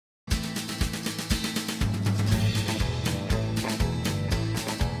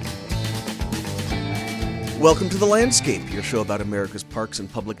Welcome to The Landscape, your show about America's parks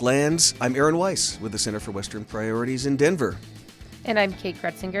and public lands. I'm Aaron Weiss with the Center for Western Priorities in Denver. And I'm Kate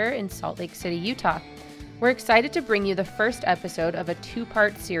Kretzinger in Salt Lake City, Utah. We're excited to bring you the first episode of a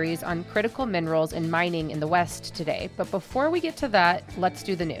two-part series on critical minerals and mining in the West today. But before we get to that, let's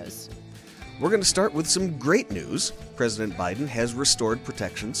do the news. We're going to start with some great news. President Biden has restored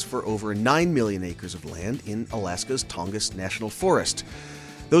protections for over 9 million acres of land in Alaska's Tongass National Forest.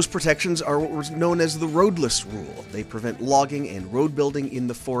 Those protections are what was known as the roadless rule. They prevent logging and road building in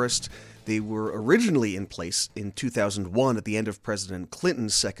the forest. They were originally in place in 2001 at the end of President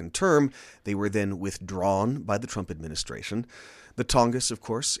Clinton's second term. They were then withdrawn by the Trump administration. The Tongass, of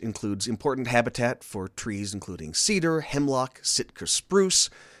course, includes important habitat for trees including cedar, hemlock, Sitka spruce,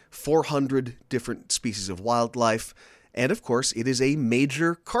 400 different species of wildlife, and of course it is a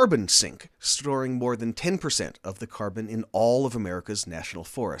major carbon sink, storing more than 10% of the carbon in all of America's national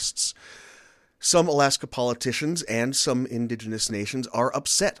forests. Some Alaska politicians and some indigenous nations are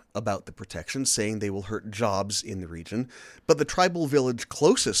upset about the protection, saying they will hurt jobs in the region, but the tribal village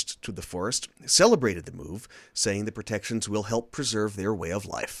closest to the forest celebrated the move, saying the protections will help preserve their way of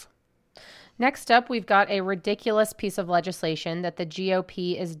life. Next up, we've got a ridiculous piece of legislation that the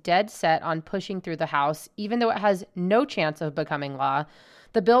GOP is dead set on pushing through the House, even though it has no chance of becoming law.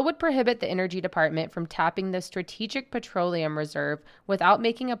 The bill would prohibit the Energy Department from tapping the Strategic Petroleum Reserve without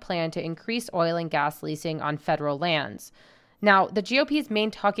making a plan to increase oil and gas leasing on federal lands. Now, the GOP's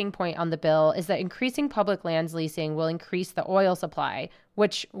main talking point on the bill is that increasing public lands leasing will increase the oil supply,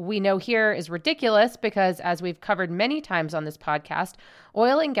 which we know here is ridiculous because, as we've covered many times on this podcast,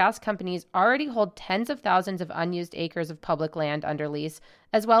 oil and gas companies already hold tens of thousands of unused acres of public land under lease,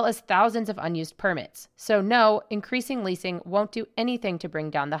 as well as thousands of unused permits. So no, increasing leasing won't do anything to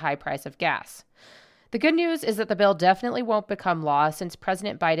bring down the high price of gas. The good news is that the bill definitely won't become law since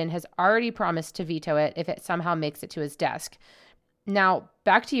President Biden has already promised to veto it if it somehow makes it to his desk. Now,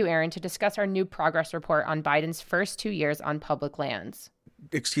 back to you, Aaron, to discuss our new progress report on Biden's first 2 years on public lands.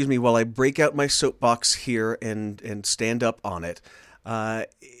 Excuse me while I break out my soapbox here and stand up on it.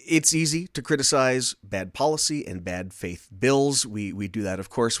 It's easy to criticize bad policy and bad faith bills. We do that, of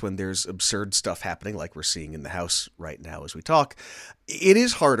course, when there's absurd stuff happening like we're seeing in the House right now as we talk. It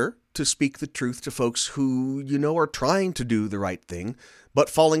is harder to speak the truth to folks who, are trying to do the right thing, but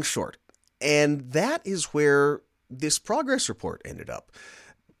falling short. And that is where this progress report ended up.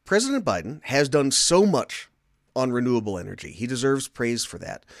 President Biden has done so much on renewable energy. He deserves praise for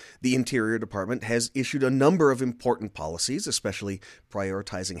that. The Interior Department has issued a number of important policies, especially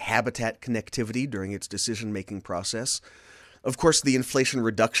prioritizing habitat connectivity during its decision-making process. Of course, the Inflation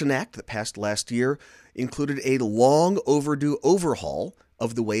Reduction Act that passed last year included a long overdue overhaul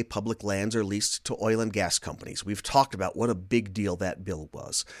of the way public lands are leased to oil and gas companies. We've talked about what a big deal that bill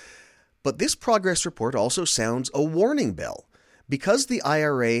was. But this progress report also sounds a warning bell. Because the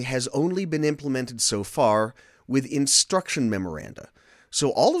IRA has only been implemented so far with instruction memoranda.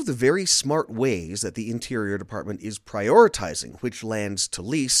 So all of the very smart ways that the Interior Department is prioritizing which lands to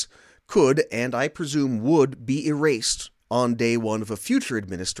lease could, and I presume would, be erased on day one of a future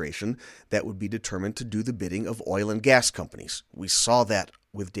administration that would be determined to do the bidding of oil and gas companies. We saw that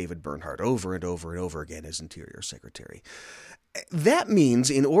with David Bernhardt over and over and over again as Interior Secretary. That means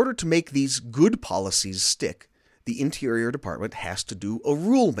in order to make these good policies stick, the Interior Department has to do a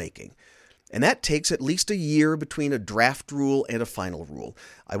rulemaking. And that takes at least a year between a draft rule and a final rule.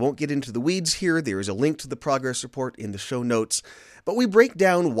 I won't get into the weeds here. There is a link to the progress report in the show notes. But we break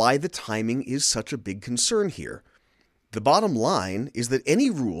down why the timing is such a big concern here. The bottom line is that any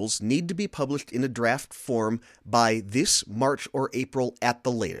rules need to be published in a draft form by this March or April at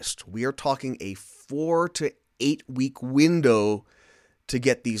the latest. We are talking a 4 to 8 week window to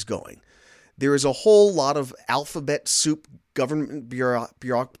get these going. There is a whole lot of alphabet soup government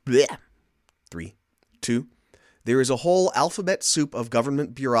There is a whole alphabet soup of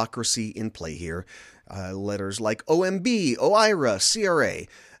government bureaucracy in play here. Letters like OMB, OIRA, CRA.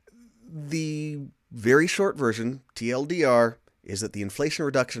 The very short version, TLDR, is that the Inflation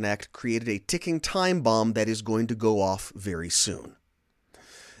Reduction Act created a ticking time bomb that is going to go off very soon.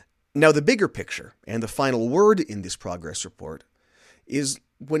 Now, the bigger picture, and the final word in this progress report, is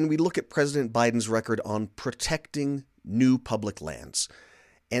when we look at President Biden's record on protecting new public lands.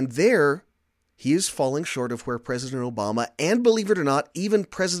 And there, he is falling short of where President Obama and, believe it or not, even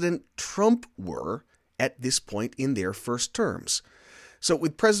President Trump were at this point in their first terms. So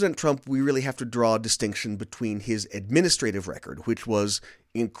with President Trump, we really have to draw a distinction between his administrative record, which was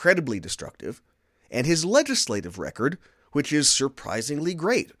incredibly destructive, and his legislative record, which is surprisingly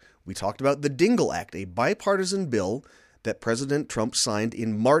great. We talked about the Dingell Act, a bipartisan bill that President Trump signed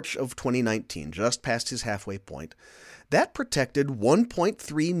in March of 2019, just past his halfway point, that protected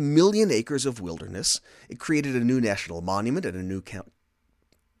 1.3 million acres of wilderness. It created a new national monument and a new count.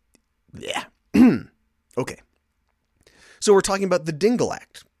 Yeah. Okay. So we're talking about the Dingell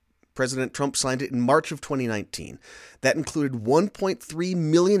Act. President Trump signed it in March of 2019. That included 1.3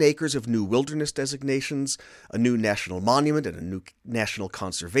 million acres of new wilderness designations, a new national monument, and a new national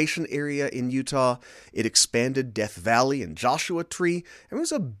conservation area in Utah. It expanded Death Valley and Joshua Tree, and it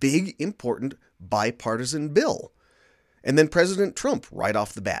was a big, important bipartisan bill. And then President Trump, right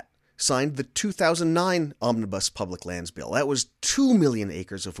off the bat, signed the 2009 Omnibus Public Lands Bill. That was 2 million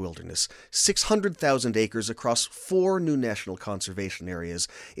acres of wilderness, 600,000 acres across 4 new national conservation areas.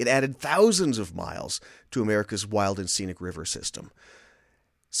 It added thousands of miles to America's wild and scenic river system.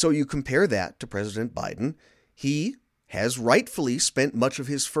 So you compare that to President Biden. He has rightfully spent much of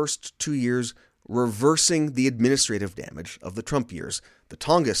his first 2 years reversing the administrative damage of the Trump years. The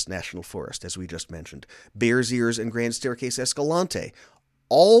Tongass National Forest, as we just mentioned, Bears Ears and Grand Staircase Escalante,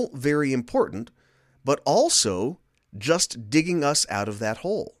 all very important, but also just digging us out of that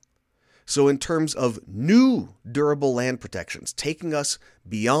hole. So in terms of new durable land protections, taking us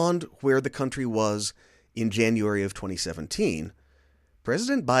beyond where the country was in January of 2017,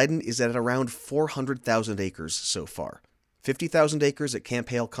 President Biden is at around 400,000 acres so far. 50,000 acres at Camp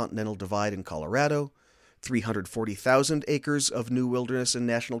Hale Continental Divide in Colorado, 340,000 acres of new wilderness and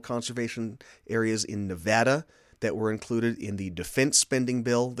national conservation areas in Nevada that were included in the defense spending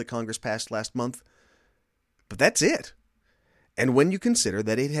bill that Congress passed last month. But that's it. And when you consider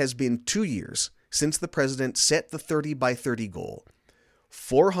that it has been 2 years since the president set the 30 by 30 goal,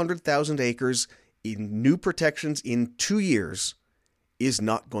 400,000 acres in new protections in 2 years is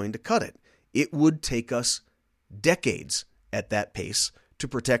not going to cut it. It would take us decades at that pace to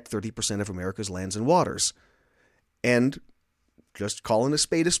protect 30% of America's lands and waters. And just calling a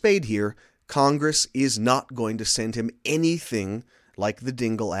spade here, Congress is not going to send him anything like the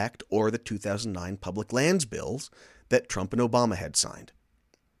Dingell Act or the 2009 Public Lands Bills that Trump and Obama had signed.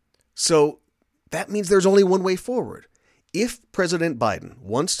 So that means there's only one way forward. If President Biden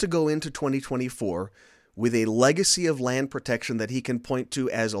wants to go into 2024 with a legacy of land protection that he can point to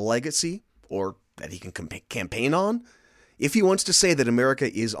as a legacy or that he can campaign on, if he wants to say that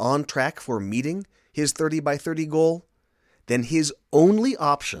America is on track for meeting his 30 by 30 goal, then his only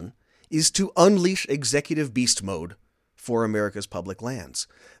option is to unleash executive beast mode for America's public lands.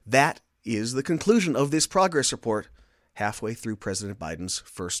 That is the conclusion of this progress report halfway through President Biden's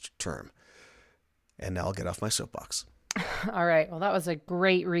first term. And now I'll get off my soapbox. All right. Well, that was a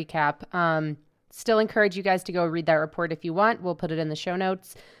great recap. Still encourage you guys to go read that report if you want. We'll put it in the show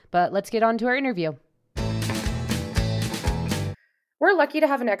notes. But let's get on to our interview. We're lucky to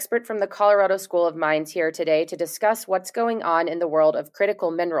have an expert from the Colorado School of Mines here today to discuss what's going on in the world of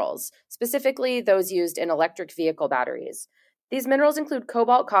critical minerals, specifically those used in electric vehicle batteries. These minerals include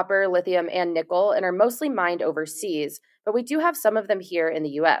cobalt, copper, lithium, and nickel, and are mostly mined overseas, but we do have some of them here in the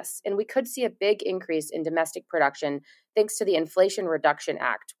U.S., and we could see a big increase in domestic production thanks to the Inflation Reduction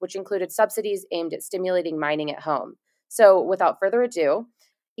Act, which included subsidies aimed at stimulating mining at home. So without further ado,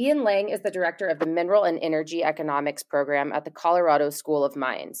 Ian Lang is the director of the Mineral and Energy Economics program at the Colorado School of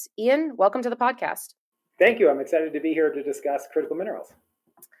Mines. Ian, welcome to the podcast. Thank you. I'm excited to be here to discuss critical minerals.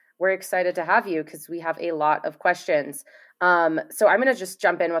 We're excited to have you because we have a lot of questions. So I'm going to just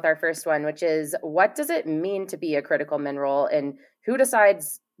jump in with our first one, which is, what does it mean to be a critical mineral, and who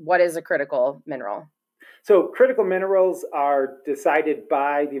decides what is a critical mineral? So critical minerals are decided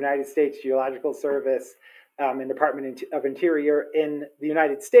by the United States Geological Service and Department of Interior. In the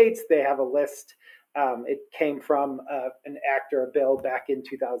United States, they have a list. It came from an act or a bill back in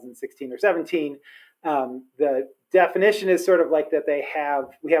 2016 or 17. The definition is sort of like that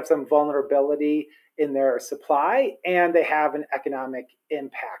we have some vulnerability in their supply, and they have an economic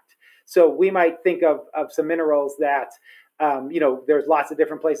impact. So we might think of some minerals that, there's lots of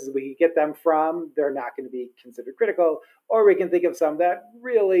different places we can get them from. They're not going to be considered critical. Or we can think of some that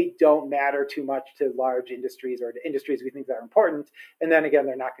really don't matter too much to large industries or to industries we think that are important. And then again,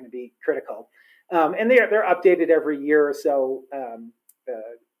 they're not going to be critical. And they're updated every year or so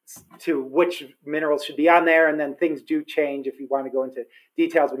to which minerals should be on there. And then things do change. If you want to go into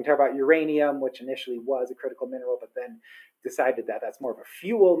details, we can talk about uranium, which initially was a critical mineral, but then decided that that's more of a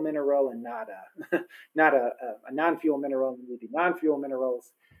fuel mineral and not a non-fuel mineral, and maybe non-fuel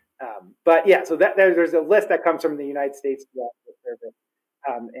minerals. But yeah, so there's a list that comes from the United States Service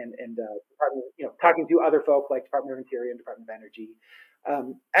and Department, talking to other folk like Department of Interior and Department of Energy.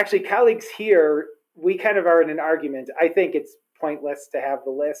 Actually, colleagues here, we kind of are in an argument. I think it's pointless to have the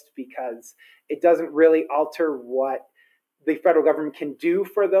list because it doesn't really alter what the federal government can do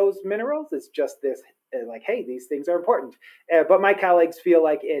for those minerals. It's just this, like, hey, these things are important. But my colleagues feel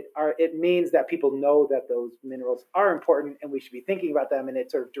like it means that people know that those minerals are important and we should be thinking about them, and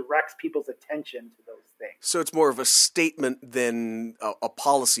it sort of directs people's attention to those things. So it's more of a statement than a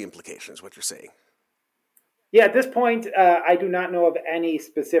policy implication, is what you're saying. Yeah, at this point, I do not know of any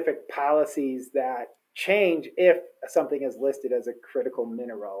specific policies that change if something is listed as a critical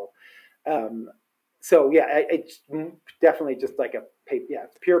mineral. So yeah, it's definitely just like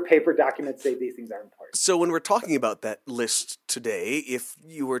pure paper documents say these things are important. So when we're talking about that list today, if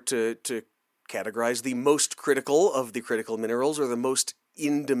you were to categorize the most critical of the critical minerals or the most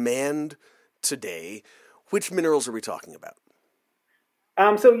in demand today, which minerals are we talking about?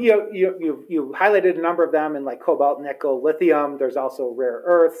 So you highlighted a number of them, in like cobalt, nickel, lithium. There's also rare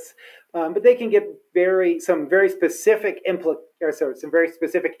earths, but they can get some very specific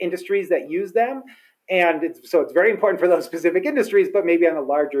industries that use them, and it's very important for those specific industries. But maybe on a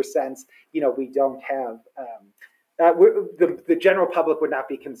larger sense, we don't have the general public would not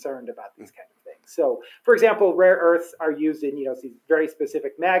be concerned about these kind of things. So, for example, rare earths are used in these very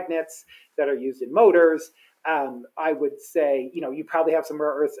specific magnets that are used in motors. I would say, you probably have some rare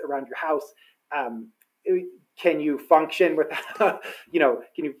earths around your house. Can you function without,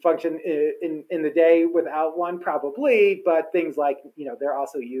 can you function in the day without one? Probably, but things like, they're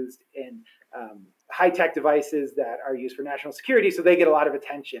also used in high-tech devices that are used for national security, so they get a lot of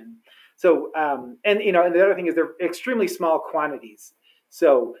attention. So, and the other thing is they're extremely small quantities.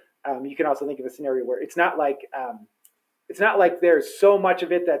 So you can also think of a scenario where it's not like there's so much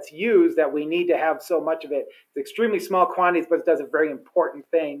of it that's used that we need to have so much of it. It's extremely small quantities, but it does a very important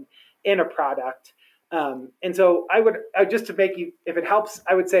thing in a product. And so just to make you, if it helps,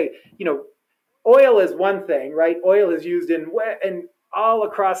 I would say, oil is one thing, right? Oil is used in all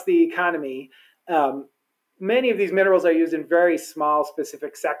across the economy. Many of these minerals are used in very small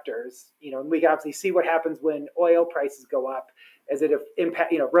specific sectors, and we can obviously see what happens when oil prices go up as it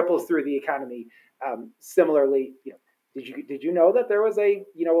ripples through the economy. Similarly, did you know that there was a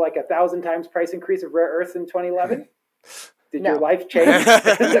 1,000 times price increase of rare earths in 2011? Did your life change?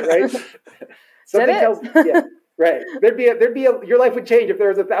 Right? Something tells, yeah, right. Your life would change if there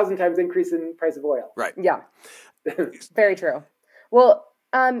was 1,000 times increase in price of oil. Right. Yeah. Very true. Well,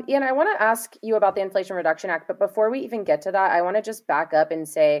 Ian, I want to ask you about the Inflation Reduction Act, but before we even get to that, I want to just back up and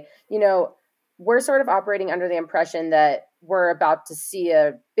say, we're sort of operating under the impression that we're about to see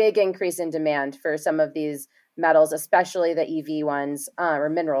a big increase in demand for some of these metals, especially the EV ones, or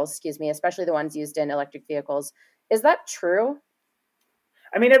minerals, especially the ones used in electric vehicles. Is that true?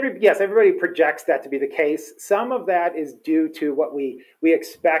 I mean, everybody projects that to be the case. Some of that is due to what we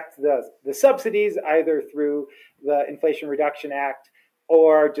expect the subsidies, either through the Inflation Reduction Act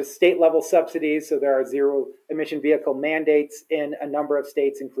or just state level subsidies. So there are zero emission vehicle mandates in a number of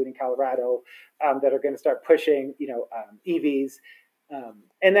states, including Colorado, that are going to start pushing, EVs.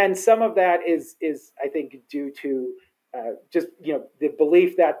 And then some of that is I think due to the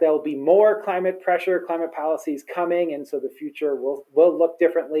belief that there'll be more climate policies coming, and so the future will look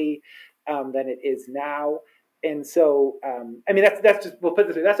differently than it is now. And so, that's just, we'll put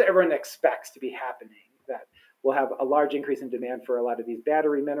this way, that's what everyone expects to be happening, that we'll have a large increase in demand for a lot of these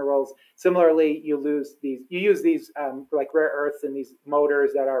battery minerals. Similarly, you use these like rare earths in these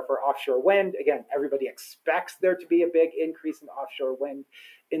motors that are for offshore wind. Again, everybody expects there to be a big increase in offshore wind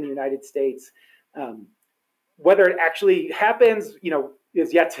in the United States. Whether it actually happens,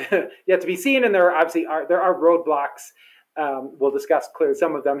 is yet to be seen. And there are roadblocks. We'll discuss clearly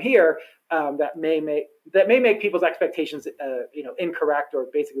some of them here that may make people's expectations, incorrect, or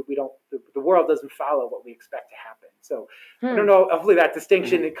basically the world doesn't follow what we expect to happen. So I don't know. Hopefully that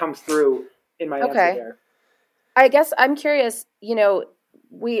distinction it comes through in my answer there. I guess I'm curious. It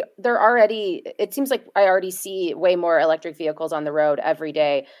seems like I already see way more electric vehicles on the road every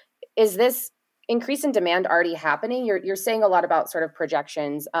day. Is this increase in demand already happening? You're saying a lot about sort of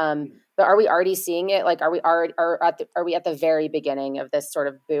projections, but are we already seeing it? Like, are we at the very beginning of this sort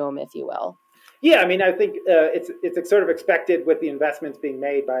of boom, if you will? Yeah, I mean, I think it's sort of expected with the investments being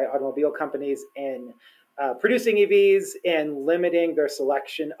made by automobile companies in producing EVs and limiting their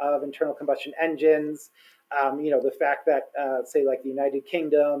selection of internal combustion engines. The fact that, say, like the United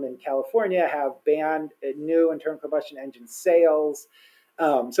Kingdom and California have banned new internal combustion engine sales.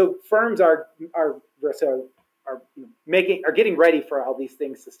 So firms are getting ready for all these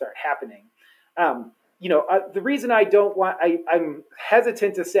things to start happening. The reason I'm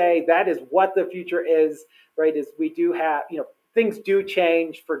hesitant to say that is what the future is, right, is we do have, things do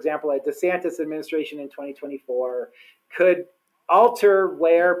change. For example, a DeSantis administration in 2024 could alter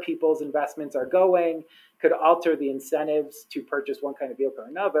where people's investments are going, could alter the incentives to purchase one kind of vehicle or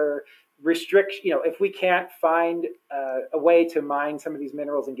another, restrict, if we can't find a way to mine some of these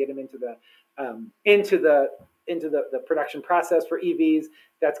minerals and get them into the production process for EVs,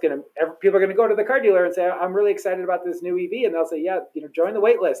 people are going to go to the car dealer and say, I'm really excited about this new EV. And they'll say, yeah, join the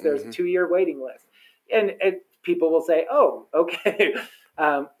wait list. There's a 2-year waiting list. And people will say, oh, okay.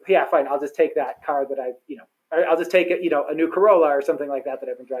 Yeah, fine. I'll just take that car that I'll just take a new Corolla or something like that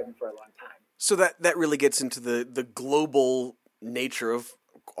I've been driving for a long time. So that really gets into the global nature of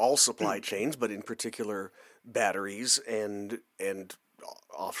all supply chains, but in particular batteries and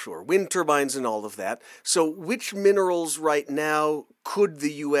offshore wind turbines and all of that. So which minerals right now could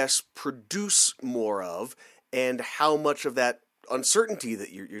the U.S. produce more of, and how much of that uncertainty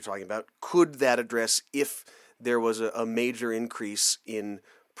that you're talking about could that address if there was a major increase in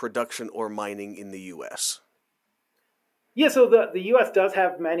production or mining in the U.S.? Yeah, so the U.S. does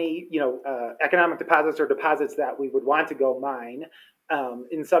have many, economic deposits or deposits that we would want to go mine.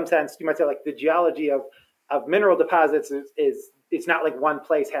 In some sense, you might say like the geology of mineral deposits is it's not like one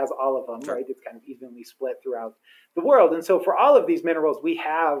place has all of them, right? It's kind of evenly split throughout the world. And so for all of these minerals, we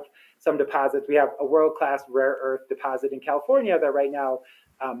have some deposits. We have a world-class rare earth deposit in California that right now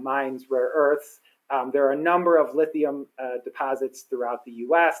mines rare earths. There are a number of lithium deposits throughout the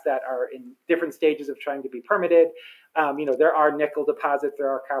U.S. that are in different stages of trying to be permitted. There are nickel deposits, there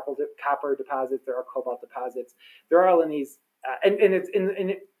are copper deposits, there are cobalt deposits. They're all in these,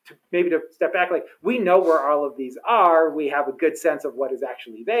 maybe to step back, like we know where all of these are. We have a good sense of what is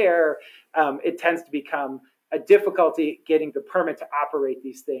actually there. It tends to become a difficulty getting the permit to operate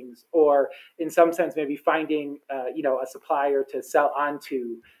these things, or in some sense, maybe finding, a supplier to sell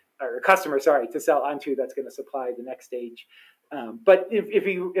onto, or a customer, to sell onto that's going to supply the next stage. But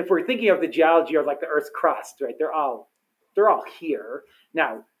if we're thinking of the geology of like the Earth's crust, right? They're all here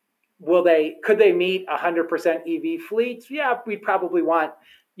now. Could they meet 100% EV fleets? Yeah, we'd probably want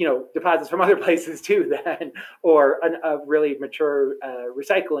deposits from other places too then, or a really mature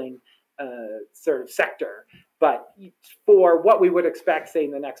recycling sort of sector. But for what we would expect, say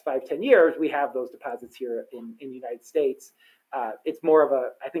in the next 5-10 years, we have those deposits here in the United States. It's more of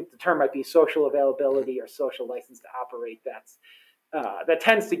I think the term might be social availability or social license to operate. That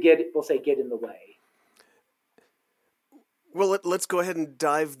tends to get in the way. Well, let's go ahead and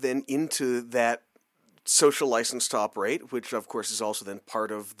dive then into that social license to operate, which of course is also then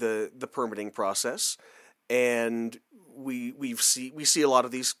part of the permitting process. And we see a lot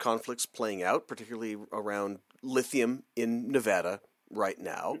of these conflicts playing out, particularly around lithium in Nevada right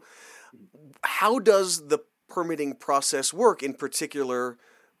now. How does the permitting process work, in particular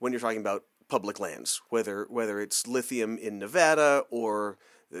when you're talking about public lands, whether it's lithium in Nevada or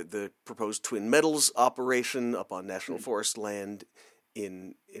the proposed Twin Metals operation up on National Forest land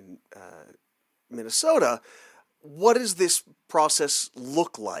in Minnesota? What does this process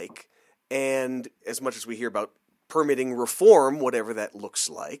look like? And as much as we hear about permitting reform, whatever that looks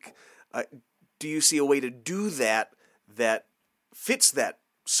like, do you see a way to do that fits that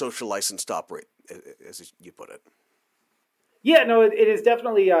social license to operate, as you put it? Yeah, no, it is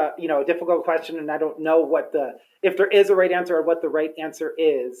definitely a difficult question, and I don't know if there is a right answer or what the right answer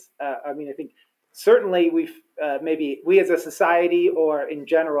is. I think certainly maybe we as a society or in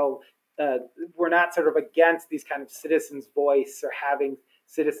general, we're not sort of against these kind of citizens' voice or having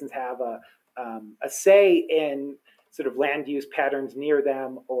citizens have a say in sort of land use patterns near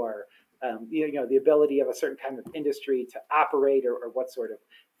them, or the ability of a certain kind of industry to operate, or what sort of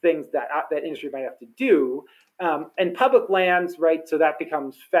things that industry might have to do. And public lands, right? So that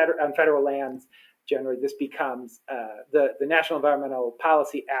becomes on federal lands. Generally, this becomes the National Environmental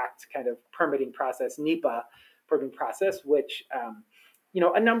Policy Act kind of permitting process, NEPA permitting process, which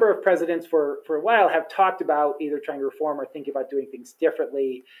a number of presidents for a while have talked about either trying to reform or think about doing things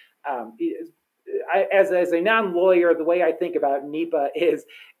differently. As a non-lawyer, the way I think about NEPA is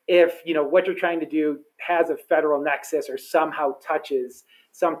if what you're trying to do has a federal nexus or somehow touches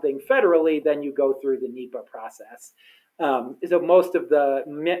something federally, then you go through the NEPA process. So most of the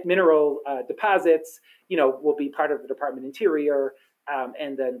mineral deposits, will be part of the Department of Interior,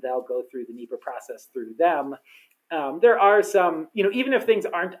 and then they'll go through the NEPA process through them. There are some, even if things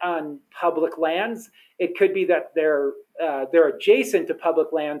aren't on public lands, it could be that they're adjacent to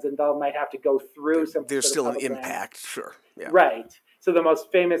public lands, and they might have to go through some. There's still an impact, sure. Yeah. Right. So the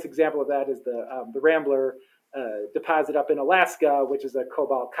most famous example of that is the Rambler deposit up in Alaska, which is a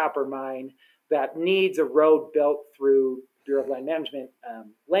cobalt copper mine that needs a road built through Bureau of Land Management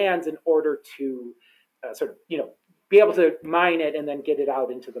lands in order to be able to mine it and then get it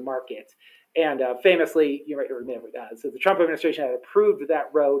out into the market. And famously, you might remember that. So the Trump administration had approved that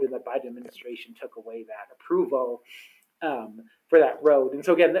road, and the Biden administration took away that approval for that road. And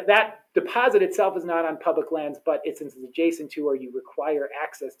so again, that deposit itself is not on public lands, but since it's adjacent to or you require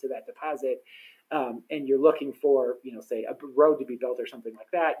access to that deposit, and you're looking for, say a road to be built or something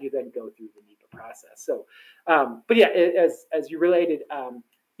like that, you then go through the NEPA process. So, but yeah, as you related,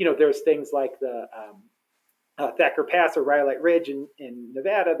 there's things like the Thacker Pass or Rhyolite Ridge in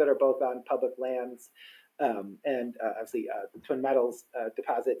Nevada that are both on public lands, and obviously the Twin Metals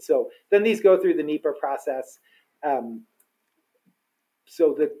deposit. So then these go through the NEPA process.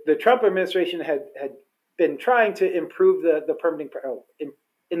 So the Trump administration had been trying to improve the permitting,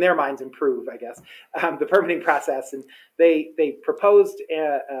 in their minds, improve, I guess, the permitting process. And they proposed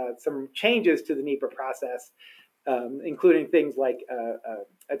some changes to the NEPA process, including things like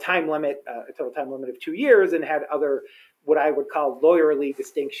a time limit, a total time limit of 2 years, and had other what I would call lawyerly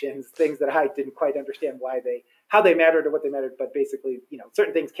distinctions, things that I didn't quite understand how they mattered or what they mattered, but basically,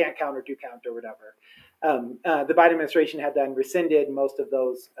 certain things can't count or do count or whatever. The Biden administration had then rescinded most of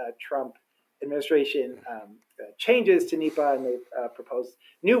those Trump administration changes to NEPA, and they've proposed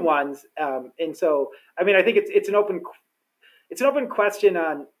new ones. And so, I mean, I think it's an open question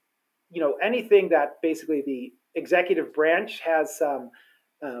on, anything that basically the executive branch has some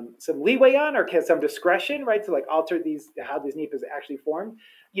leeway on or has some discretion, right, to like alter how these NEPAs actually formed.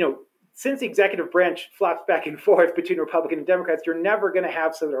 Since the executive branch flops back and forth between Republican and Democrats, you're never going to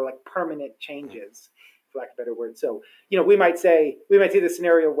have sort of like permanent changes, for lack of a better word. So, we might see the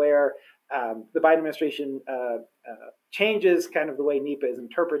scenario where the Biden administration changes kind of the way NEPA is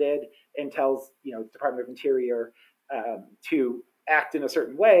interpreted and tells, Department of Interior to act in a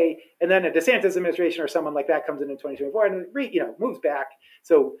certain way, and then a DeSantis administration or someone like that comes in 2024 and moves back.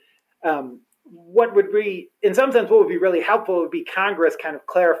 So what would be, in some sense, what would be really helpful would be Congress kind of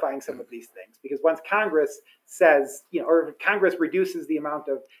clarifying some of these things, because once Congress says, or if Congress reduces the amount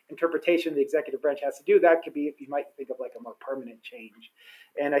of interpretation the executive branch has to do, that could be, you might think of like a more permanent change.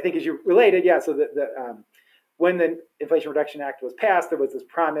 And I think as you related, so when the Inflation Reduction Act was passed, there was this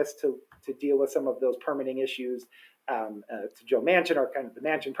promise to deal with some of those permitting issues to Joe Manchin, or kind of the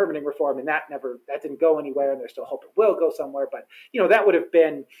Manchin permitting reform, and that didn't go anywhere, and there's still hope it will go somewhere. But that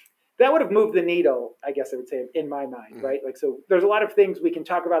would have moved the needle, I guess I would say, in my mind, right? Like, so there's a lot of things we can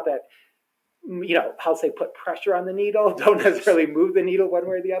talk about that, I'll say put pressure on the needle, don't necessarily move the needle one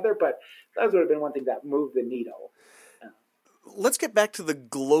way or the other, but those would have been one thing that moved the needle. Let's get back to the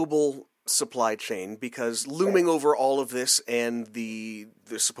global supply chain, because looming over all of this and the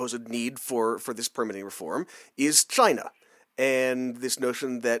supposed need for this permitting reform is China, and this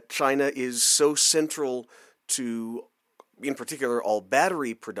notion that China is so central to, in particular, all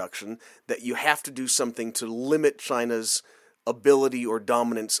battery production, that you have to do something to limit China's ability or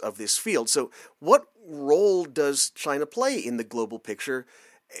dominance of this field. So what role does China play in the global picture?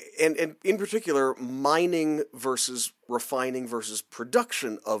 And in particular, mining versus refining versus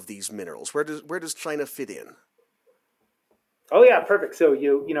production of these minerals. Where does China fit in? Oh yeah, perfect. So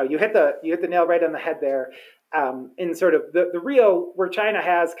you hit the nail right on the head there. In sort of the real, where China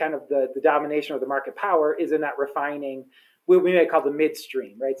has kind of the domination or the market power is in that refining, what we may call the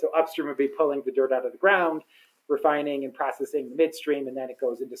midstream, right? So upstream would be pulling the dirt out of the ground, refining and processing the midstream, and then it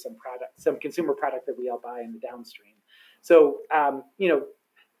goes into some consumer product that we all buy in the downstream. So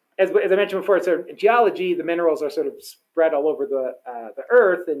as I mentioned before, so in geology, the minerals are sort of spread all over the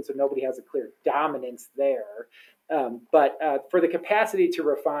earth, and so nobody has a clear dominance there. But for the capacity to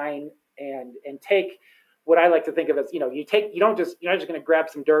refine and take what I like to think of as, you're not just going to grab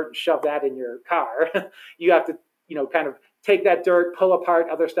some dirt and shove that in your car. You have to, kind of take that dirt, pull apart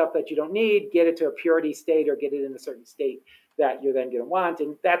other stuff that you don't need, get it to a purity state or get it in a certain state that you're then going to want.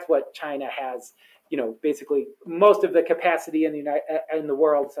 And that's what China has, basically most of the capacity in the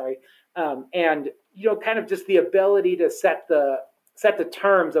world, and kind of just the ability to set the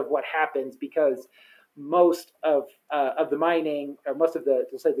terms of what happens, because most of the mining, or most of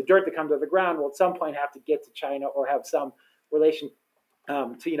the dirt that comes out of the ground, will at some point have to get to China or have some relation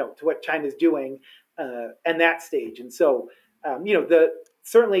to what China's doing and that stage. And so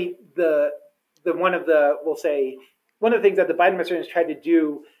certainly one of the things that the Biden administration has tried to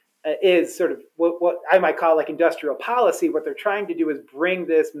do is sort of what I might call like industrial policy. What they're trying to do is bring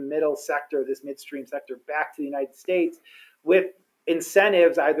this middle sector, this midstream sector, back to the United States with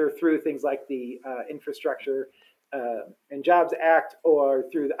incentives, either through things like the Infrastructure and Jobs Act or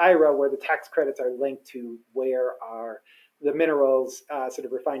through the IRA, where the tax credits are linked to where are the minerals sort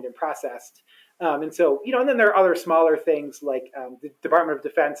of refined and processed. And so, and then there are other smaller things like the Department of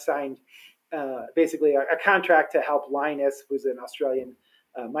Defense signed basically a contract to help Lynas, who's an Australian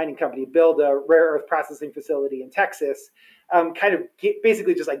mining company build a rare earth processing facility in Texas,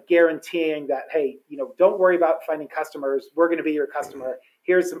 basically just like guaranteeing that, hey, don't worry about finding customers. We're going to be your customer.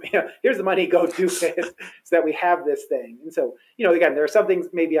 Here's the money. Go do this, so that we have this thing. And so, again, there are some things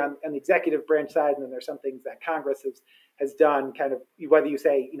maybe on the executive branch side, and then there's some things that Congress has done, kind of, whether you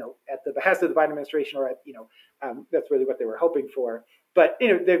say, at the behest of the Biden administration or at, that's really what they were hoping for. But,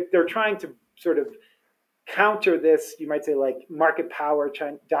 they're trying to sort of counter this, you might say, like market power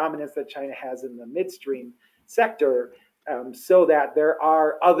dominance that China has in the midstream sector, so that there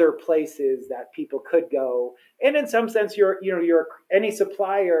are other places that people could go. And in some sense, you're any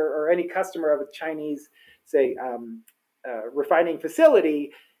supplier or any customer of a Chinese, say, refining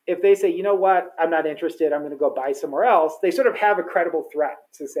facility, if they say, you know what, I'm not interested, I'm going to go buy somewhere else, they sort of have a credible threat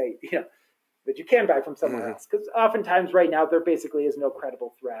to say, that you can buy from somewhere else. Because oftentimes right now, there basically is no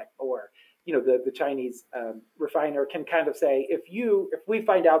credible threat, or the Chinese refiner can kind of say, if we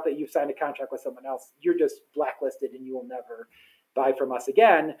find out that you've signed a contract with someone else, you're just blacklisted and you will never buy from us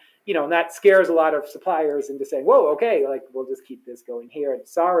again. And that scares a lot of suppliers into saying, whoa, okay, like we'll just keep this going here. And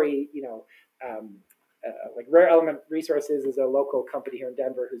sorry, like Rare Element Resources is a local company here in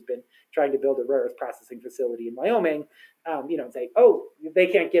Denver who's been trying to build a rare earth processing facility in Wyoming, and say, oh, they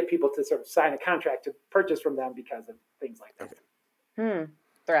can't get people to sort of sign a contract to purchase from them because of things like that. Okay.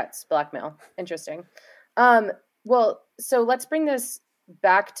 Threats, blackmail. Interesting. Well, so let's bring this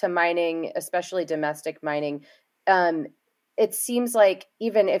back to mining, especially domestic mining. It seems like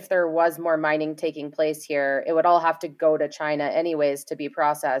even if there was more mining taking place here, it would all have to go to China anyways to be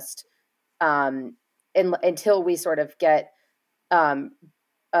processed, until we sort of get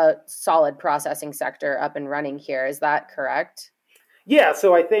a solid processing sector up and running here. Is that correct? Yeah,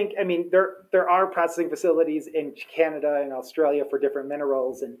 so I think, there are processing facilities in Canada and Australia for different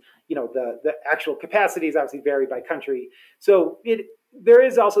minerals, and the actual capacities obviously vary by country. So there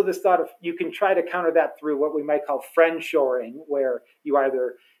is also this thought of, you can try to counter that through what we might call friendshoring, where you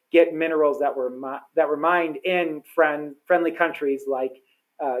either get minerals that were mined in friendly countries like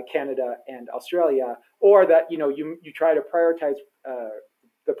Canada and Australia, or that you try to prioritize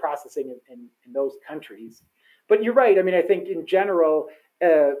the processing in those countries. But you're right. I think in general,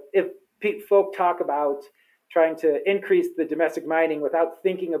 if folk talk about trying to increase the domestic mining without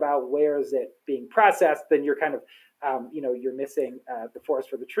thinking about where is it being processed, then you're kind of, you're missing the forest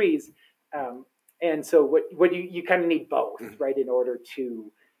for the trees. And so what you kind of need both, right, in order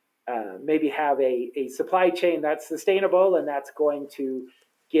to maybe have a supply chain that's sustainable and that's going to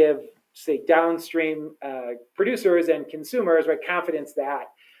give, say, downstream producers and consumers, right, confidence that,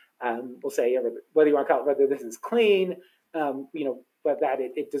 we'll say, whether you want to call it, whether this is clean, but that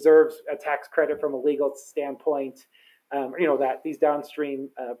it deserves a tax credit from a legal standpoint, that these downstream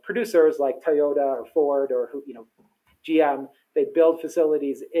producers like Toyota or Ford or GM, they build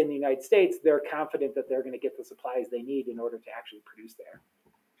facilities in the United States, they're confident that they're going to get the supplies they need in order to actually produce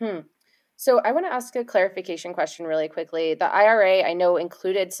there. So I want to ask a clarification question really quickly. The IRA, I know,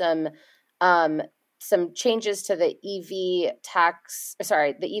 included some changes to the EV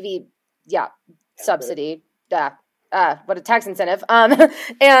subsidy. What a tax incentive.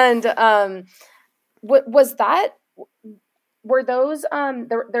 Was that, were those,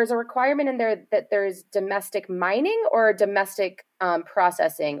 there's a requirement in there that there's domestic mining or domestic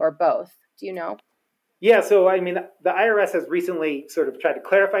processing, or both? Do you know? Yeah, so the IRS has recently sort of tried to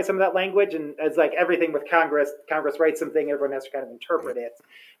clarify some of that language, and as like everything with Congress writes something, everyone has to kind of interpret it.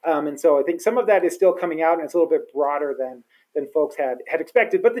 And so I think some of that is still coming out, and it's a little bit broader than folks had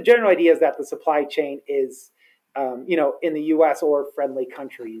expected. But the general idea is that the supply chain is, in the U.S. or friendly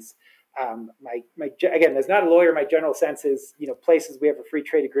countries. Again, as not a lawyer, my general sense is, places we have a free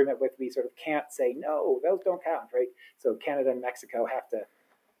trade agreement with, we sort of can't say, no, those don't count, right? So Canada and Mexico have to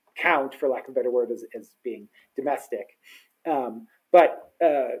count, for lack of a better word, as being domestic. But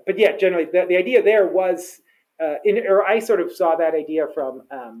yeah, generally the idea there was, I sort of saw that idea from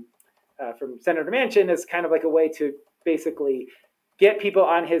Senator Manchin as kind of like a way to basically get people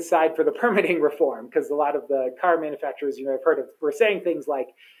on his side for the permitting reform, because a lot of the car manufacturers, I've heard of, were saying things like,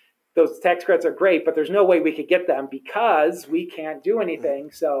 those tax credits are great, but there's no way we could get them because we can't do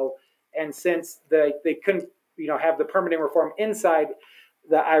anything. So, and since they couldn't, have the permitting reform inside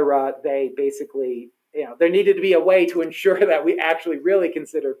the IRA, they basically, there needed to be a way to ensure that we actually really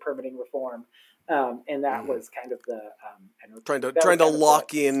considered permitting reform. And that was kind of the trying to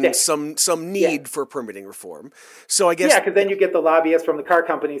lock in some need for permitting reform. So I guess because then you get the lobbyists from the car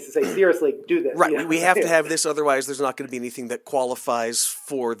companies to say, seriously, do this. Right, we have to have this, otherwise there's not going to be anything that qualifies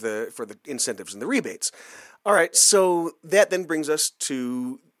for the incentives and the rebates. All right, so that then brings us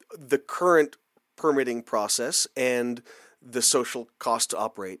to the current permitting process and the social cost to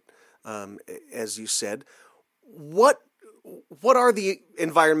operate, as you said. What are the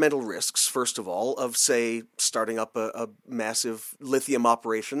environmental risks, first of all, of, say, starting up a massive lithium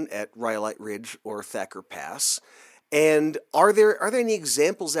operation at Rhyolite Ridge or Thacker Pass? And are there any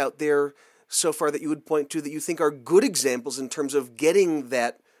examples out there so far that you would point to that you think are good examples in terms of getting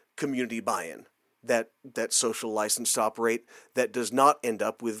that community buy-in, that social license to operate that does not end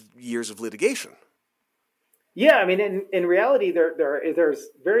up with years of litigation? Yeah, I mean, in reality, there's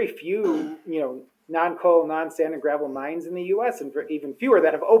very few, non-coal, non-sand and gravel mines in the U.S. and even fewer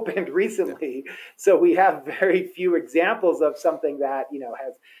that have opened recently. So we have very few examples of something that,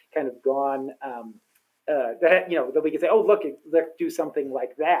 has kind of gone, that we can say, oh, look, let's do something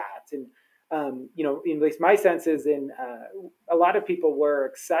like that. And, at least my sense is a lot of people were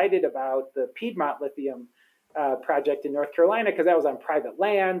excited about the Piedmont Lithium project in North Carolina because that was on private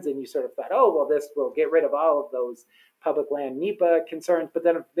lands, and you sort of thought, oh, well, this will get rid of all of those public land NEPA concerns. But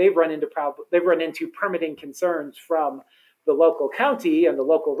then they've run into permitting concerns from the local county and the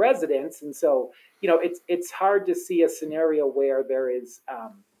local residents, and so it's hard to see a scenario where there is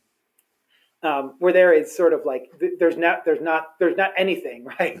sort of like there's not anything,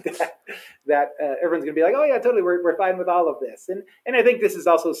 right, that everyone's going to be like, oh yeah, totally, we're fine with all of this. And I think this is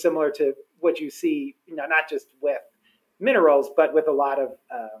also similar to what you see, not just with minerals, but with a lot of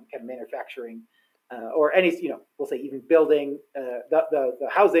kind of manufacturing or any, we'll say even building, the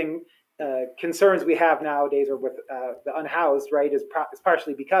housing concerns we have nowadays, or with the unhoused, right, is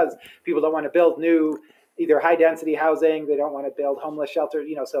partially because people don't want to build new either high density housing, they don't want to build homeless shelter,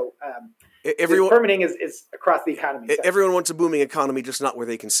 so permitting is across the economy. Everyone wants a booming economy, just not where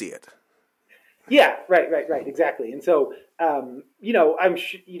they can see it. Yeah, right, exactly. And so, I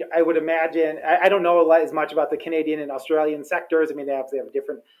would imagine, I don't know as much about the Canadian and Australian sectors. I mean, they have a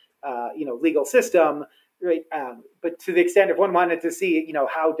different, legal system, right? But to the extent if one wanted to see,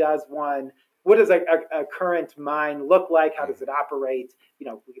 what does a current mine look like? How does it operate? We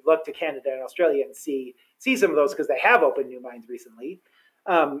look to Canada and Australia and see some of those because they have opened new mines recently.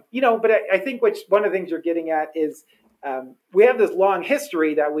 But I think one of the things you're getting at is we have this long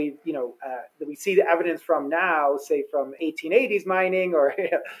history that we see the evidence from now, say from 1880s mining or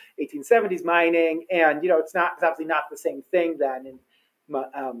 1870s mining, and it's obviously not the same thing then. And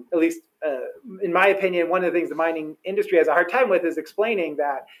at least in my opinion, one of the things the mining industry has a hard time with is explaining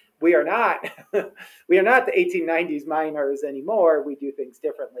that we are not the 1890s miners anymore. We do things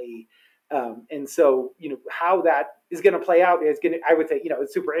differently. And so, how that is going to play out is I would say,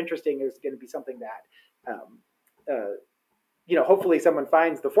 it's super interesting. It's going to be something that, hopefully someone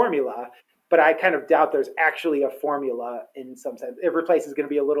finds the formula, but I kind of doubt there's actually a formula in some sense. Every place is going to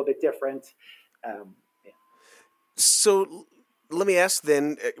be a little bit different. So let me ask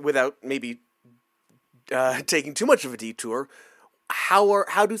then, without maybe taking too much of a detour,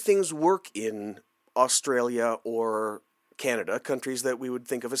 how do things work in Australia or Canada, countries that we would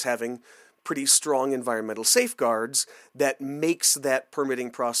think of as having pretty strong environmental safeguards, that makes that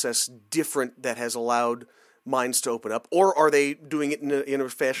permitting process different, that has allowed mines to open up? Or are they doing it in a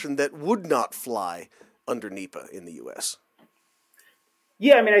fashion that would not fly under NEPA in the U.S.?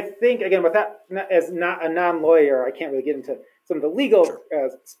 Yeah, I mean, I think, again, with that, as not a non-lawyer, I can't really get into some of the legal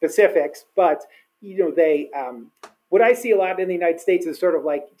specifics, but, they... what I see a lot in the United States is sort of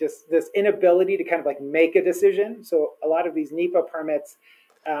like just this inability to kind of like make a decision. So a lot of these NEPA permits,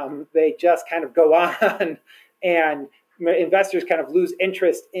 they just kind of go on, and investors kind of lose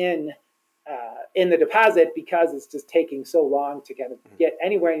interest in the deposit because it's just taking so long to kind of get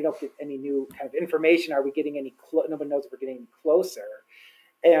anywhere. You don't get any new kind of information. Are we getting any? Nobody knows if we're getting closer.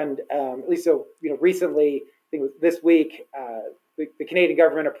 And at least so, recently, I think it was this week, the Canadian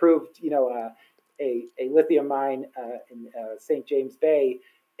government approved, a lithium mine in St. James Bay.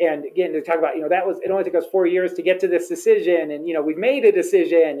 And again, to talk about, it only took us 4 years to get to this decision, and, we've made a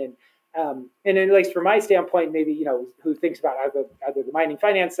decision. And at least from my standpoint, maybe, who thinks about either the mining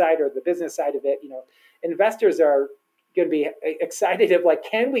finance side or the business side of it, investors are going to be excited of like,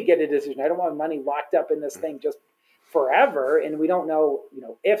 can we get a decision? I don't want money locked up in this thing just forever. And we don't know,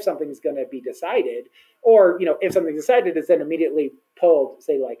 if something's going to be decided, or, if something's decided is then immediately pulled,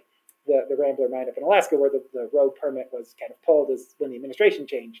 say like, the Rambler mine up in Alaska, where the road permit was kind of pulled as when the administration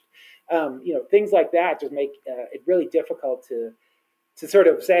changed. Things like that just make it really difficult to sort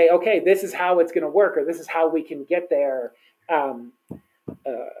of say, okay, this is how it's going to work, or this is how we can get there. Or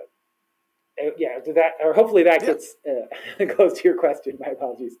hopefully that gets goes to your question. My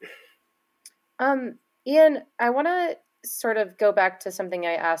apologies. Ian, I want to sort of go back to something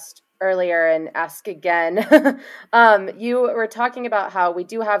I asked earlier and ask again. You were talking about how we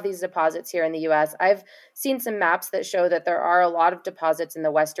do have these deposits here in the U.S. I've seen some maps that show that there are a lot of deposits in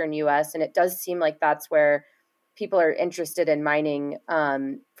the Western U.S., and it does seem like that's where people are interested in mining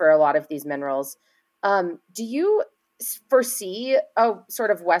for a lot of these minerals. Do you foresee a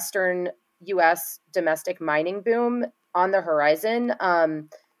sort of Western U.S. domestic mining boom on the horizon?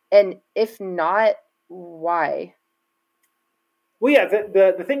 And if not, why? Well, yeah,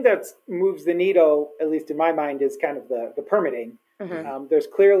 the thing that moves the needle, at least in my mind, is kind of the permitting. Mm-hmm. There's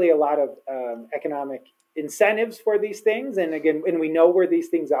clearly a lot of economic incentives for these things, and again, and we know where these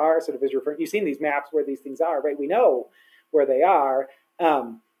things are. Sort of as you've seen these maps where these things are, right? We know where they are,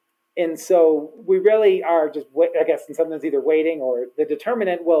 and so we really are just, I guess, in some sense, either waiting, or the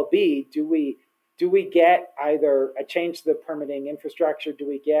determinant will be: do we get either a change to the permitting infrastructure? Do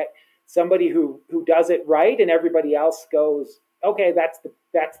we get somebody who does it right, and everybody else goes, okay, that's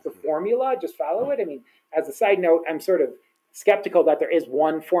the formula, just follow it? I mean, as a side note, I'm sort of skeptical that there is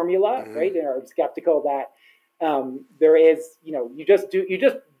one formula, right? And I'm skeptical that there is, you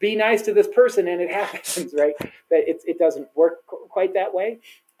just be nice to this person and it happens, right? That it doesn't work quite that way.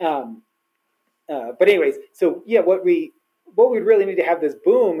 But anyways, so yeah, what we really need to have this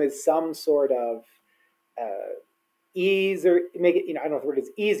boom is some sort of ease, or make it, I don't know if the word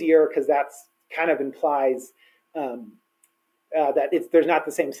is easier, because that's kind of implies that there's not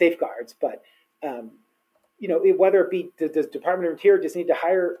the same safeguards, but whether it be, does Department of Interior just need to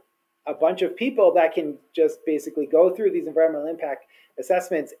hire a bunch of people that can just basically go through these environmental impact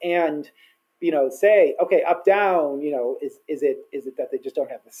assessments and say, okay, up, down, is it that they just don't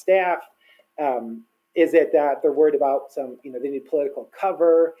have the staff? Is it that they're worried about they need political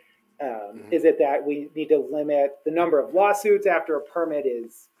cover? Is it that we need to limit the number of lawsuits after a permit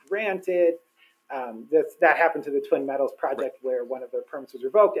is granted? That happened to the Twin Metals project, right, where one of their permits was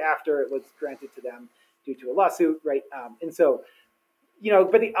revoked after it was granted to them due to a lawsuit, right? And so,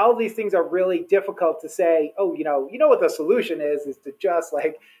 but all these things are really difficult to say, oh, what the solution is to just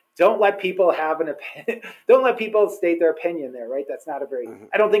don't let people have an opinion. Don't let people state their opinion there, right? That's not a very,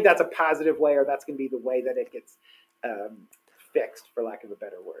 I don't think that's a positive way, or that's going to be the way that it gets fixed, for lack of a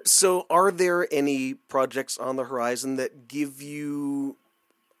better word. So are there any projects on the horizon that give you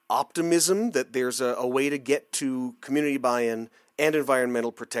optimism that there's a way to get to community buy-in and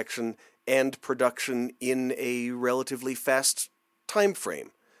environmental protection and production in a relatively fast time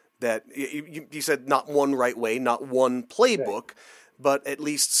frame? That you said not one right way, not one playbook, right, but at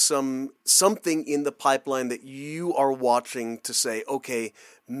least something in the pipeline that you are watching to say, okay,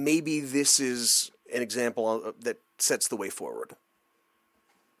 maybe this is an example that sets the way forward.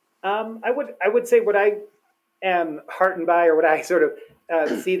 I would say what I am heartened by, or what I sort of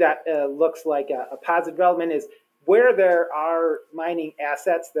see that looks like a positive development, is where there are mining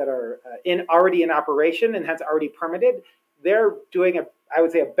assets that are already in operation and hence already permitted. They're doing I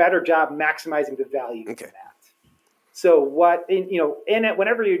would say a better job maximizing the value of that. So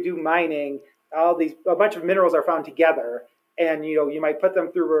whenever you do mining, a bunch of minerals are found together, and you might put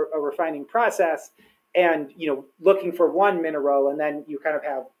them through a refining process, and looking for one mineral, and then you kind of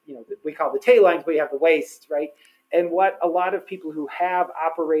have we call the tail lines, but you have the waste, right? And what a lot of people who have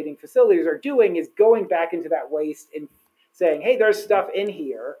operating facilities are doing is going back into that waste and saying, hey, there's stuff in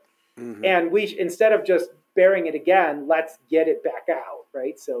here, and we instead of just burying it again, let's get it back out,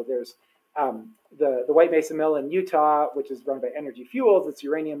 right? So there's the White Mesa Mill in Utah, which is run by Energy Fuels. It's a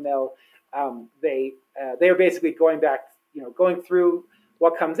uranium mill. They are basically going back, going through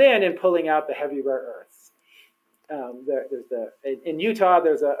what comes in and pulling out the heavy rare earths. In Utah,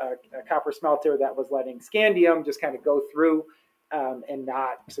 there's a copper smelter that was letting scandium just kind of go through and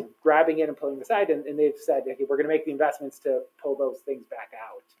not sort of grabbing it and pulling it aside. And they've said, okay, we're going to make the investments to pull those things back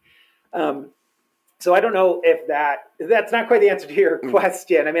out. So I don't know if that's not quite the answer to your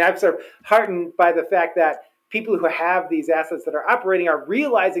question. I mean, I'm sort of heartened by the fact that people who have these assets that are operating are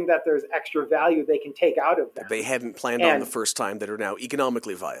realizing that there's extra value they can take out of them. They hadn't planned on the first time, that are now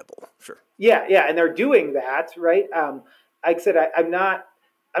economically viable. Sure. Yeah, and they're doing that, right? Like I said, I'm not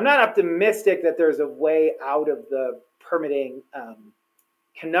optimistic that there's a way out of the permitting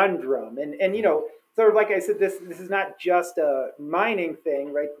conundrum. And sort of like I said, this is not just a mining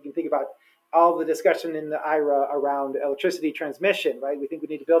thing, right? We can think about all the discussion in the IRA around electricity transmission, right? We think we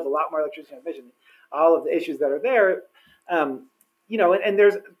need to build a lot more electricity transmission. All of the issues that are there, and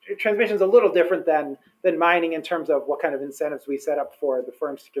there's transmission is a little different than mining in terms of what kind of incentives we set up for the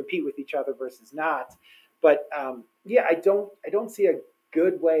firms to compete with each other versus not. But I don't see a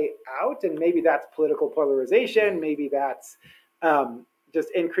good way out, and maybe that's political polarization. Maybe that's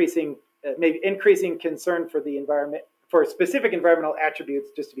just increasing concern for the environment, for specific environmental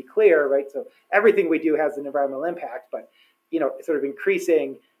attributes, just to be clear, right? So everything we do has an environmental impact, but, sort of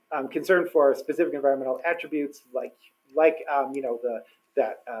increasing concern for specific environmental attributes like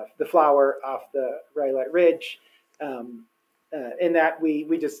the flower off the Rhyolite Ridge, in that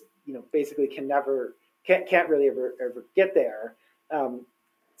we just, basically can't really ever get there.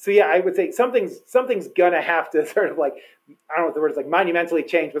 So yeah, I would say something's gonna have to sort of I don't know what the word is, monumentally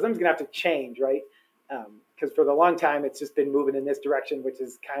change, but something's gonna have to change, right? Because for the long time, it's just been moving in this direction, which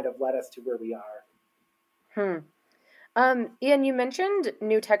has kind of led us to where we are. Ian, you mentioned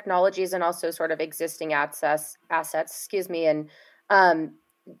new technologies and also sort of existing assets, and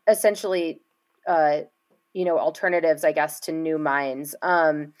essentially, alternatives, I guess, to new mines.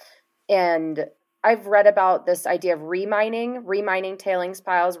 And I've read about this idea of remining tailings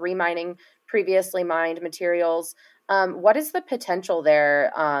piles, remining previously mined materials. What is the potential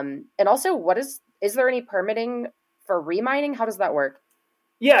there? And also, is there any permitting for remining? How does that work?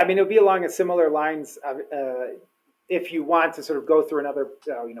 Yeah, I mean, it would be along a similar lines if you want to sort of go through another,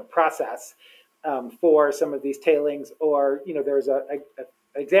 process for some of these tailings, or, there's an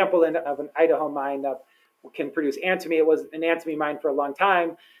example of an Idaho mine that can produce antimony. It was an antimony mine for a long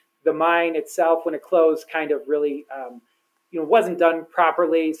time. The mine itself, when it closed, kind of really, wasn't done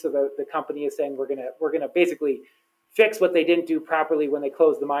properly. So the company is saying we're gonna basically fix what they didn't do properly when they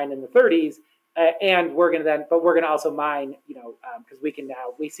closed the mine in the 30s, and we're gonna also mine, because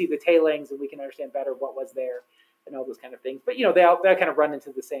we see the tailings and we can understand better what was there and all those kind of things. But they kind of run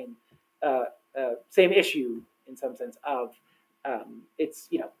into the same issue in some sense of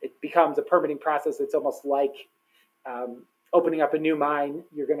it becomes a permitting process. It's almost like opening up a new mine.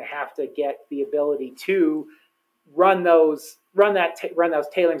 You're going to have to get the ability to run those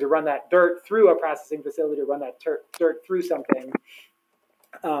tailings or run that dirt through a processing facility, or run that dirt through something.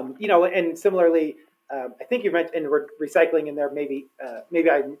 And similarly, I think you mentioned recycling in there. Maybe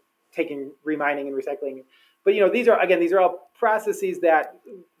I'm taking remining and recycling, but these are all processes that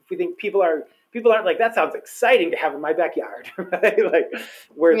we think people aren't like, that sounds exciting to have in my backyard, right?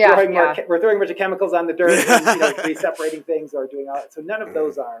 We're throwing a bunch of chemicals on the dirt, and, re-separating things or doing all that. So none of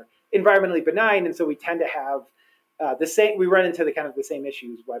those are environmentally benign, and so we tend to have we run into the same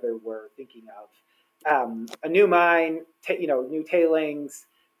issues, whether we're thinking of a new mine, new tailings,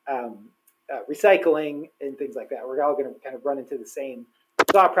 recycling, and things like that. We're all going to kind of run into the same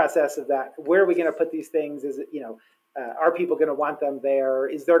thought process of that. Where are we going to put these things? Is it, are people going to want them there?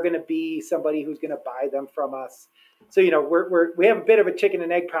 Is there going to be somebody who's going to buy them from us? So, we have a bit of a chicken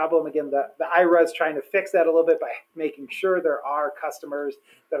and egg problem. Again, the IRA is trying to fix that a little bit by making sure there are customers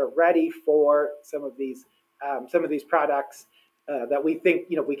that are ready for some of these products that we think,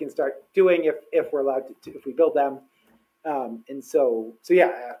 we can start doing if we're allowed to, if we build them. And so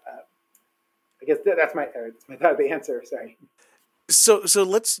I guess that's the answer. Sorry. So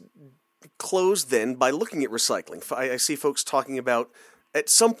let's close then by looking at recycling. I see folks talking about, at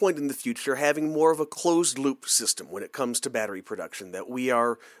some point in the future, having more of a closed loop system when it comes to battery production, that we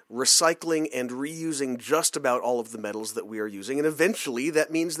are recycling and reusing just about all of the metals that we are using. And eventually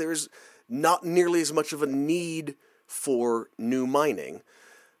that means there's not nearly as much of a need for new mining.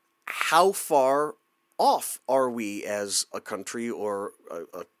 How far off are we as a country or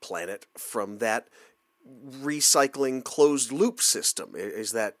a planet from that recycling closed loop system?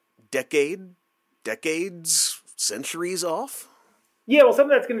 Is that decades, centuries off? Yeah, well, some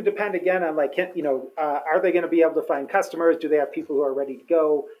of that's going to depend again on are they going to be able to find customers? Do they have people who are ready to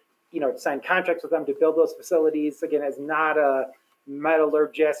go, sign contracts with them to build those facilities? Again, as not a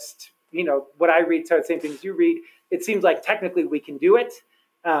metallurgist, what I read, so the same things you read, it seems like technically we can do it.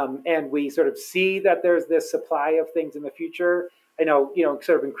 And we sort of see that there's this supply of things in the future. I know,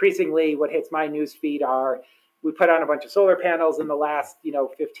 sort of increasingly what hits my news feed are, we put on a bunch of solar panels in the last,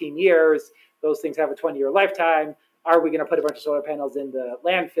 15 years. Those things have a 20-year lifetime. Are we going to put a bunch of solar panels in the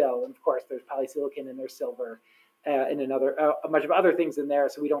landfill? And of course, there's polysilicon and there's silver and a bunch of other things in there.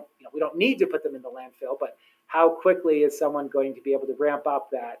 So we don't need to put them in the landfill. But how quickly is someone going to be able to ramp up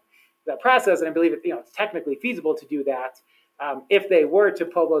that process? And I believe it's technically feasible to do that. If they were to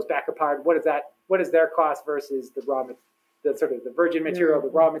pull those back apart, what is their cost versus the virgin material, the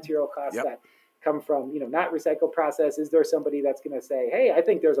raw material costs that come from, not recycled process? Is there somebody that's going to say, hey, I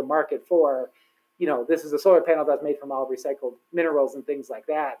think there's a market for, this is a solar panel that's made from all recycled minerals and things like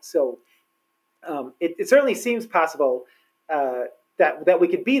that. So it certainly seems possible that we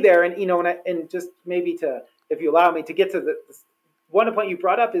could be there. And, and just maybe if you allow me to get to one point you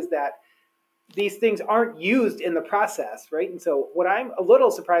brought up is that these things aren't used in the process, right? And so what I'm a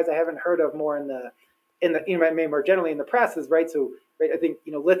little surprised I haven't heard of more in the in the, maybe more generally in the press is, right. So, right, I think,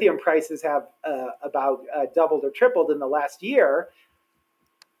 lithium prices have about doubled or tripled in the last year.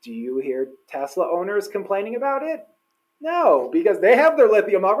 Do you hear Tesla owners complaining about it? No, because they have their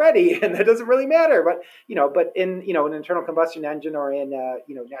lithium already, and that doesn't really matter. But but in an internal combustion engine or in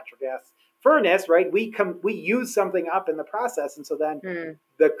natural gas furnace, right? We use something up in the process, and so then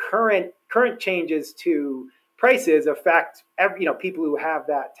the current changes to prices affect people who have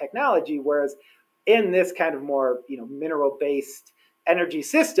that technology. Whereas in this kind of more mineral based energy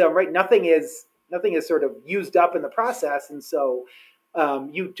system, right? Nothing is sort of used up in the process, and so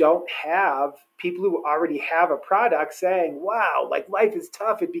you don't have people who already have a product saying, wow, like life is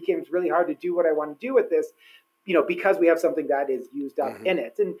tough. It becomes really hard to do what I want to do with this, because we have something that is used up in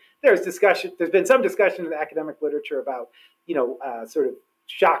it. And there's been some discussion in the academic literature about, sort of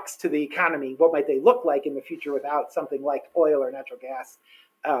shocks to the economy. What might they look like in the future without something like oil or natural gas?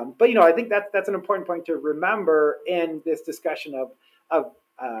 But I think that's an important point to remember in this discussion of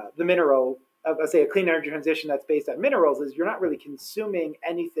the mineral, let's say a clean energy transition that's based on minerals, is you're not really consuming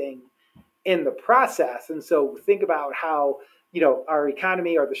anything in the process. And so think about how, our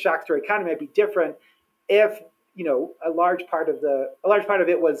economy or the shocks to our economy might be different if, a large part of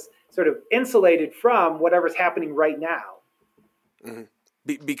it was sort of insulated from whatever's happening right now. Mm-hmm.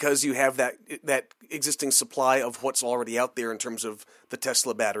 Because you have that existing supply of what's already out there in terms of the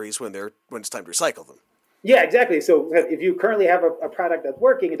Tesla batteries when it's time to recycle them. Yeah, exactly. So if you currently have a product that's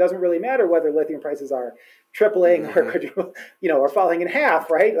working, it doesn't really matter whether lithium prices are tripling or or falling in half,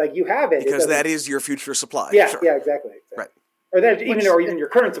 right? Like you have it because that is your future supply. Yeah, sure. Yeah, exactly. Right. Or that even your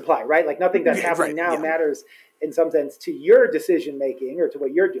current supply, right? Like nothing that's happening now matters in some sense to your decision making or to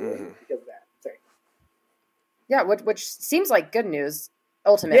what you're doing because of that. Sorry. Yeah, which seems like good news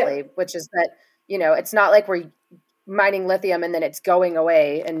ultimately, which is that it's not like we're mining lithium and then it's going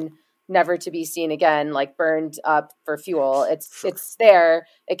away and never to be seen again, like burned up for fuel. It's there.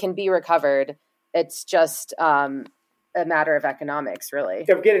 It can be recovered. It's just a matter of economics, really.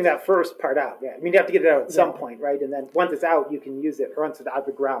 Of getting that first part out. Yeah, I mean, you have to get it out at some point, right? And then once it's out, you can use it. Or once it's out of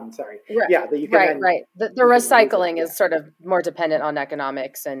the ground, sorry. Right. Yeah, that you can. Right. The recycling is sort of more dependent on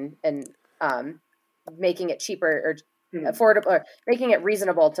economics and making it cheaper or affordable, or making it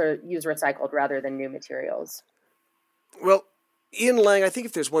reasonable to use recycled rather than new materials. Well, Ian Lang, I think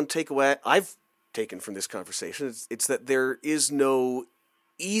if there's one takeaway I've taken from this conversation, it's that there is no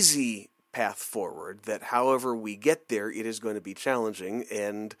easy path forward, that however we get there, it is going to be challenging,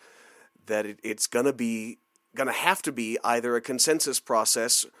 and that it's going to have to be either a consensus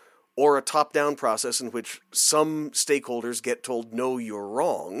process or a top-down process in which some stakeholders get told, no, you're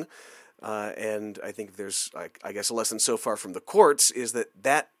wrong. And I think there's, I guess, a lesson so far from the courts is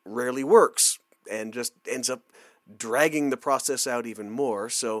that rarely works and just ends up dragging the process out even more.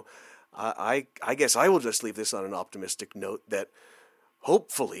 So I guess I will just leave this on an optimistic note that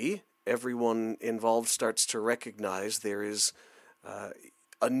hopefully everyone involved starts to recognize there is a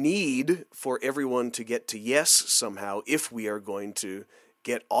need for everyone to get to yes somehow if we are going to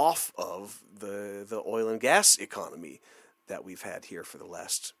get off of the oil and gas economy that we've had here for the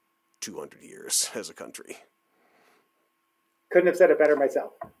last 200 years as a country. Couldn't have said it better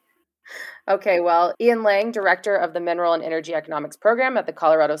myself. Okay, well, Ian Lang, Director of the Mineral and Energy Economics Program at the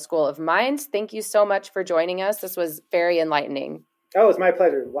Colorado School of Mines, thank you so much for joining us. This was very enlightening. Oh, it was my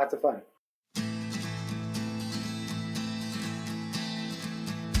pleasure. Lots of fun.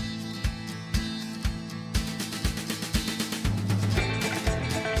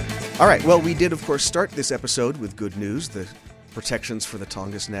 All right, well, we did, of course, start this episode with good news, the protections for the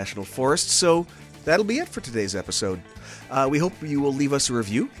Tongass National Forest, so that'll be it for today's episode. We hope you will leave us a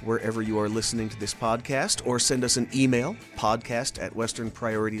review wherever you are listening to this podcast, or send us an email,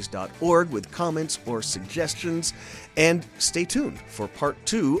 podcast@westernpriorities.org, with comments or suggestions. And stay tuned for part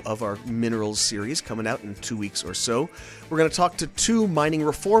 2 of our Minerals series coming out in 2 weeks or so. We're going to talk to 2 mining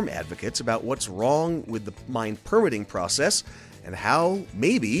reform advocates about what's wrong with the mine permitting process and how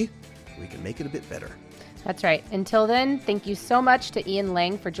maybe we can make it a bit better. That's right. Until then, thank you so much to Ian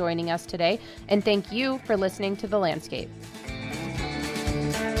Lang for joining us today, and thank you for listening to The Landscape.